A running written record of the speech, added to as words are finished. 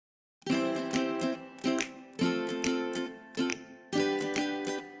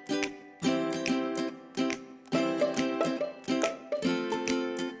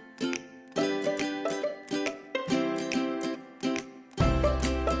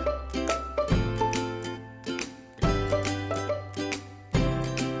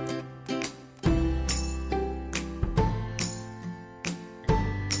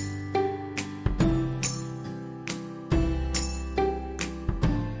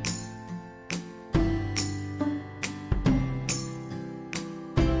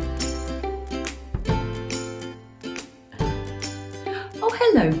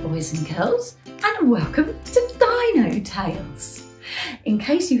Hello boys and girls, and welcome to Dino Tales. In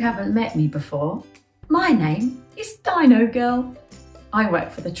case you haven't met me before, my name is Dino Girl. I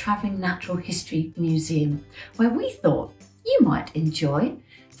work for the Travelling Natural History Museum, where we thought you might enjoy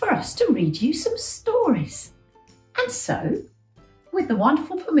for us to read you some stories. And so, with the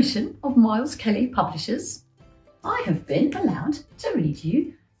wonderful permission of Miles Kelly Publishers, I have been allowed to read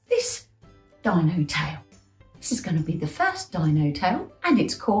you this Dino Tale. This is going to be the first Dino Tale, and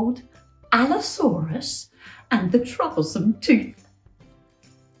it's called Allosaurus and the Troublesome Tooth.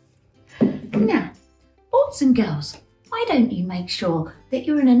 Now, boys and girls, why don't you make sure that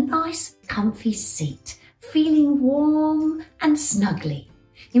you're in a nice comfy seat, feeling warm and snuggly.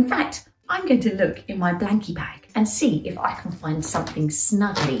 In fact, I'm going to look in my blankie bag and see if I can find something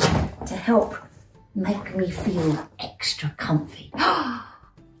snuggly to help make me feel extra comfy.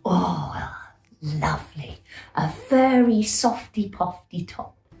 Oh, lovely. A furry softy pofty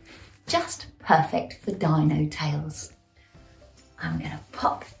top. Just perfect for Dino Tales. I'm going to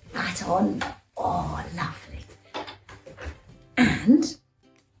pop that on. Oh, lovely. And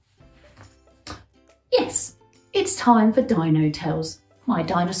yes, it's time for Dino Tales. My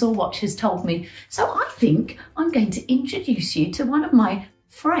dinosaur watch has told me. So I think I'm going to introduce you to one of my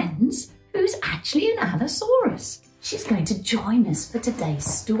friends who's actually an Allosaurus. She's going to join us for today's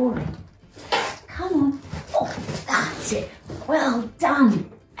story. Come on. Oh, that's it. Well done,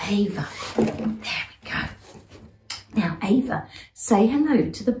 Ava. There we go. Now, Ava, say hello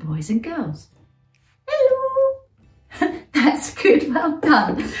to the boys and girls. Hello. That's good. Well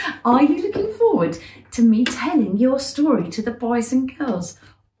done. Are you looking forward to me telling your story to the boys and girls?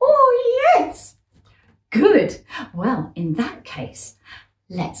 Oh, yes. Good. Well, in that case,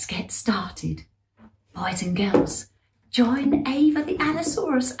 let's get started. Boys and girls, join Ava the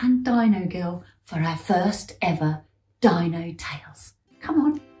Allosaurus and Dino Girl for our first ever Dino Tales. Come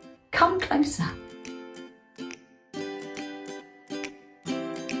on, come closer.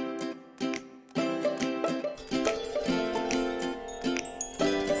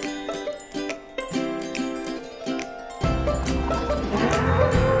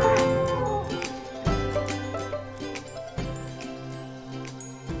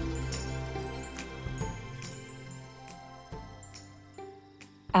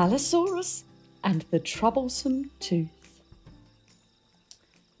 Allosaurus and the Troublesome Tooth.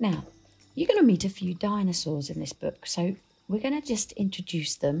 Now, you're going to meet a few dinosaurs in this book, so we're going to just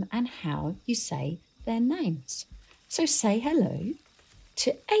introduce them and how you say their names. So say hello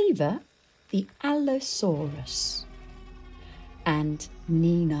to Ava the Allosaurus and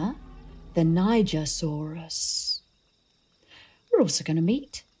Nina the Nigersaurus. We're also going to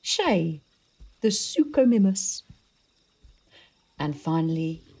meet Shay the Suchomimus. And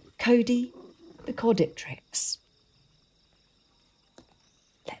finally, Cody the Caudipteryx.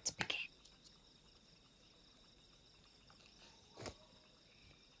 Let's begin.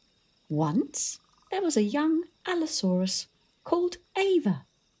 Once there was a young Allosaurus called Ava,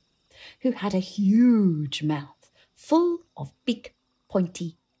 who had a huge mouth full of big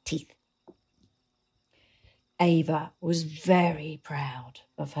pointy teeth. Ava was very proud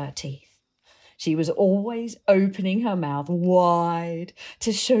of her teeth. She was always opening her mouth wide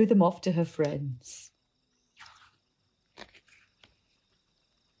to show them off to her friends.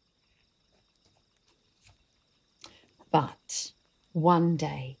 But one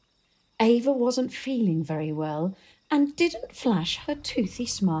day, Ava wasn't feeling very well and didn't flash her toothy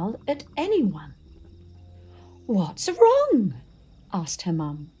smile at anyone. "What's wrong?" asked her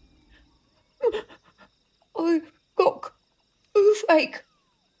mum. "I got toothache,"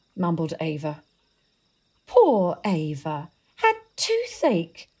 mumbled Ava. Poor Ava had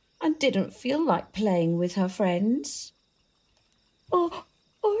toothache and didn't feel like playing with her friends. "Oh,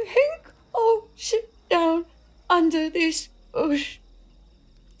 I think I'll sit down under this bush,"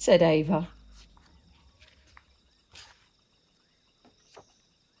 said Ava.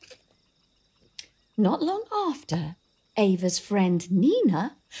 Not long after, Ava's friend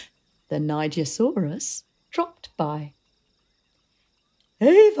Nina, the Nigersaurus, dropped by.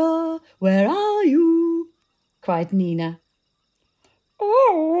 "Ava, where are you?" cried Nina.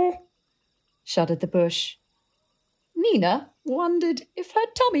 "Oh," shuddered the bush. Nina wondered if her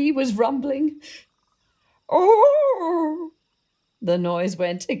tummy was rumbling. "Oh!" The noise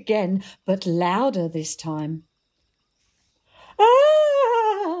went again, but louder this time.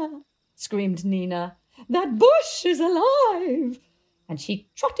 "Ah!" screamed Nina. "That bush is alive!" And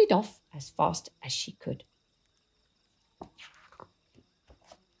she trotted off as fast as she could.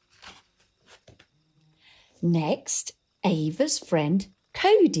 Next, Ava's friend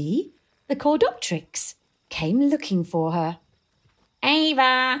Cody, the Caudipteryx, came looking for her.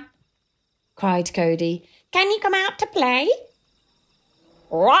 Ava, cried Cody, can you come out to play?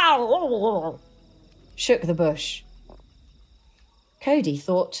 Shook the bush. Cody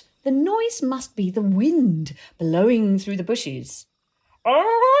thought the noise must be the wind blowing through the bushes.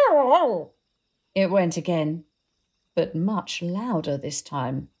 It went again, but much louder this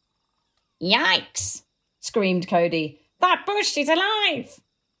time. Yikes, screamed Cody. That bush is alive!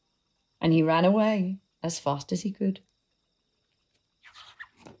 And he ran away as fast as he could.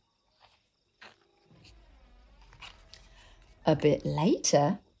 A bit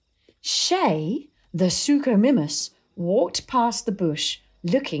later, Shay, the Suchomimus, walked past the bush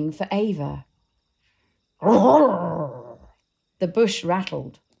looking for Ava. The bush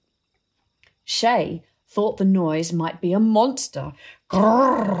rattled. Shay thought the noise might be a monster.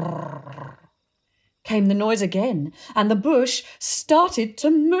 Came the noise again, and the bush started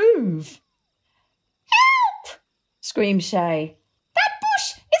to move. Help! screamed Shay. That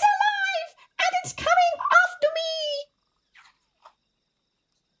bush is alive, and it's coming after me!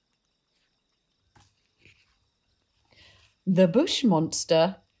 The bush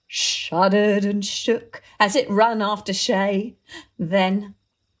monster shuddered and shook as it ran after Shay. Then,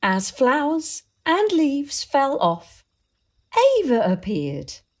 as flowers and leaves fell off, Ava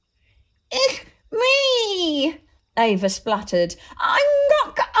appeared. Me! Ava spluttered. I'm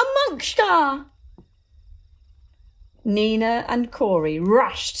not a monster! Nina and Corey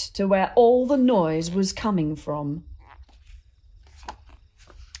rushed to where all the noise was coming from.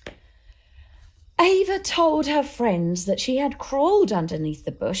 Ava told her friends that she had crawled underneath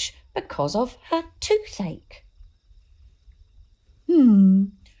the bush because of her toothache.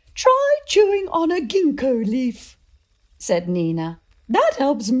 Try chewing on a ginkgo leaf, said Nina. That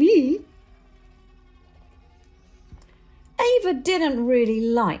helps me. Ava didn't really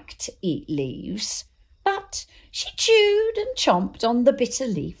like to eat leaves, but she chewed and chomped on the bitter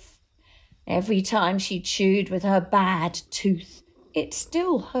leaf. Every time she chewed with her bad tooth, it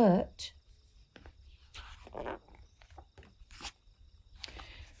still hurt.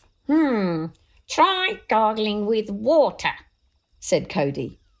 Try gargling with water, said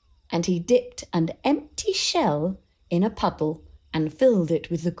Cody, and he dipped an empty shell in a puddle and filled it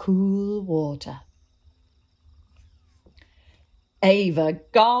with the cool water. Ava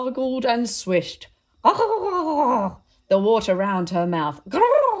gargled and swished the water round her mouth.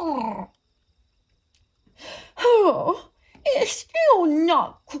 Oh, it's still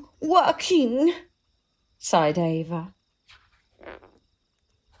not working, sighed Ava.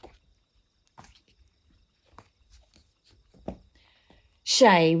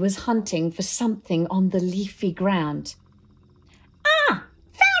 Shay was hunting for something on the leafy ground. Ah,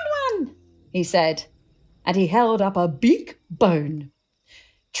 found one, he said, and he held up a big bone.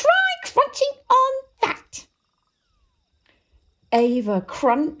 Try crunching on that. Ava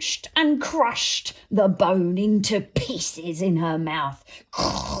crunched and crushed the bone into pieces in her mouth.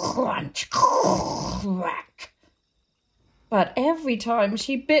 Crunch, crack. But every time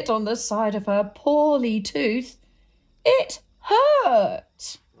she bit on the side of her poorly tooth, it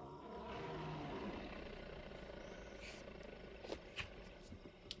hurt.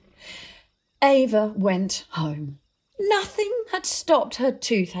 Ava went home. Nothing had stopped her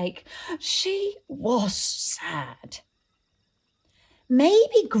toothache. She was sad.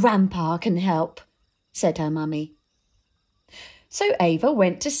 Maybe Grandpa can help, said her mummy. So Ava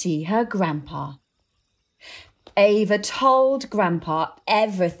went to see her Grandpa. Ava told Grandpa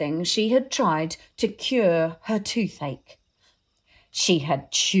everything she had tried to cure her toothache. She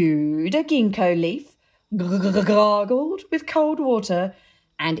had chewed a ginkgo leaf, gargled with cold water,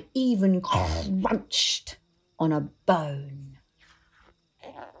 and even crunched on a bone.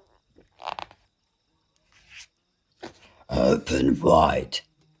 Open wide,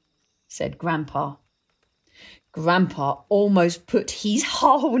 said Grandpa. Grandpa almost put his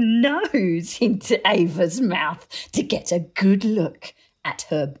whole nose into Ava's mouth to get a good look at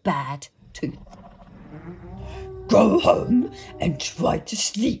her bad tooth. Go home and try to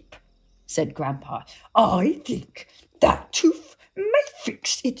sleep, said Grandpa. I think that tooth may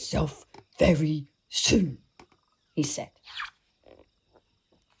fix itself very soon, he said.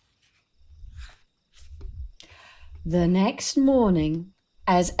 The next morning,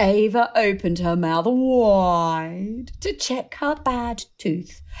 as Ava opened her mouth wide to check her bad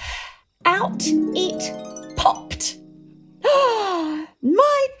tooth, out it popped.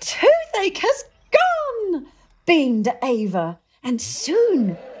 My toothache has gone, beamed Ava, and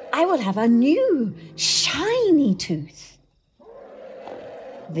soon I will have a new, shiny tooth.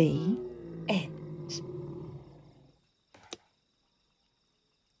 The end.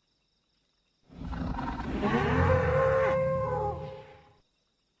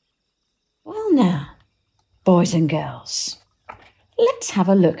 boys and girls, let's have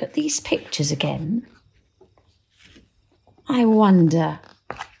a look at these pictures again. I wonder,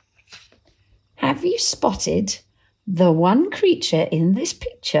 have you spotted the one creature in this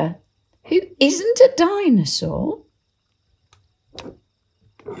picture who isn't a dinosaur?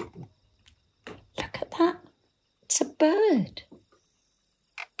 Look at that. It's a bird.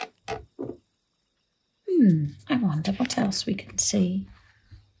 I wonder what else we can see.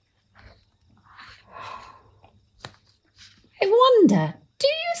 I wonder, do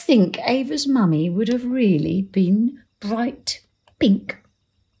you think Ava's mummy would have really been bright pink?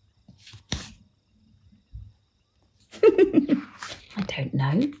 I don't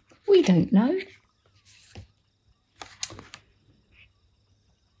know. We don't know.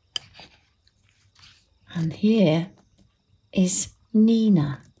 And here is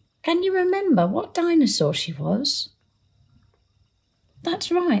Nina. Can you remember what dinosaur she was?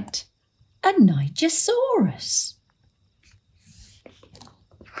 That's right, a Nigersaurus.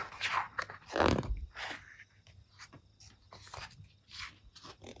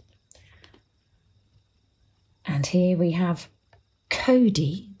 And here we have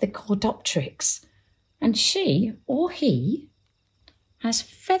Cody the Chordopteryx, and she or he has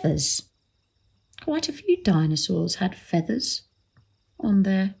feathers. Quite a few dinosaurs had feathers on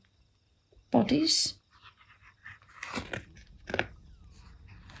their bodies.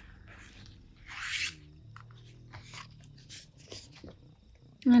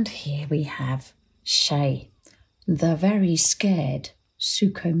 And here we have Shay, the very scared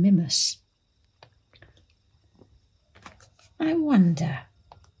Suchomimus. I wonder,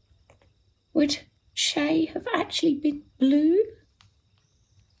 would Shay have actually been blue?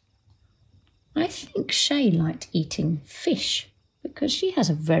 I think Shay liked eating fish because she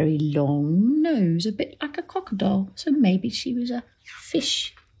has a very long nose, a bit like a crocodile, so maybe she was a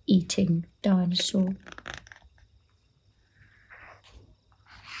fish-eating dinosaur.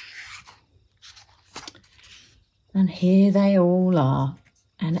 And here they all are,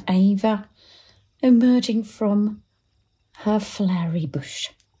 and Ava emerging from her flowery bush.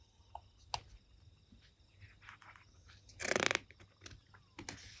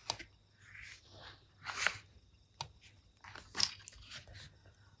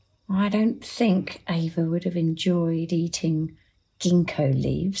 I don't think Ava would have enjoyed eating ginkgo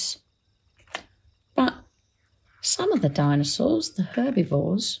leaves, but some of the dinosaurs, the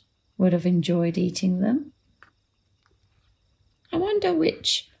herbivores, would have enjoyed eating them. I wonder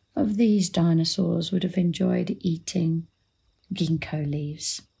which of these dinosaurs would have enjoyed eating ginkgo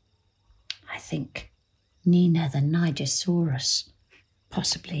leaves. I think Nina the Nigersaurus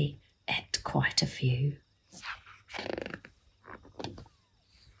possibly ate quite a few.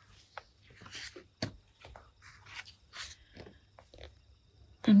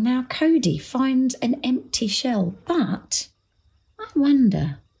 And now Cody finds an empty shell, but I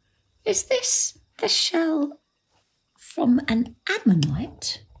wonder, is this the shell from an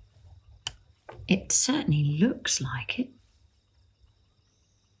ammonite? It certainly looks like it.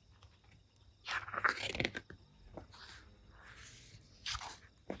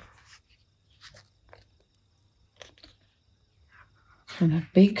 And a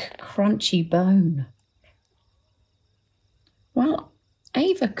big crunchy bone. Well,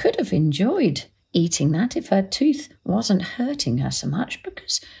 Ava could have enjoyed eating that if her tooth wasn't hurting her so much,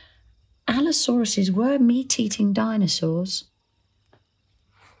 because Allosauruses were meat-eating dinosaurs.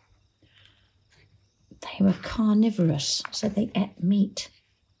 They were carnivorous, so they ate meat.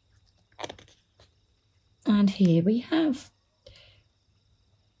 And here we have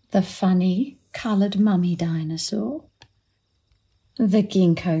the funny coloured mummy dinosaur, the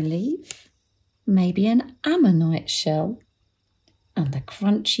ginkgo leaf, maybe an ammonite shell, and the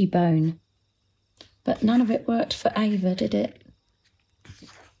crunchy bone. But none of it worked for Ava, did it?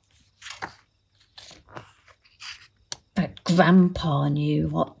 But Grandpa knew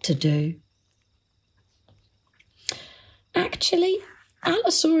what to do. Actually,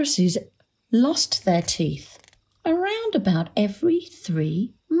 Allosauruses lost their teeth around about every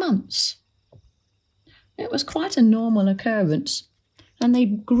 3 months. It was quite a normal occurrence, and they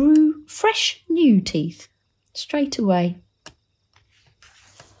grew fresh new teeth straight away.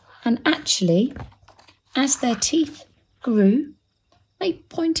 And actually, as their teeth grew, they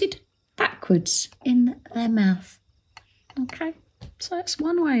pointed backwards in their mouth. Okay, so that's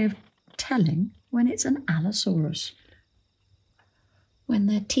one way of telling when it's an Allosaurus, when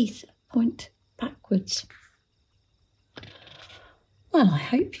their teeth point backwards. Well, I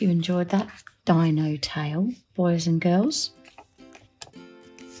hope you enjoyed that Dino Tale, boys and girls.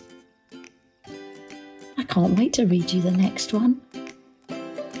 I can't wait to read you the next one.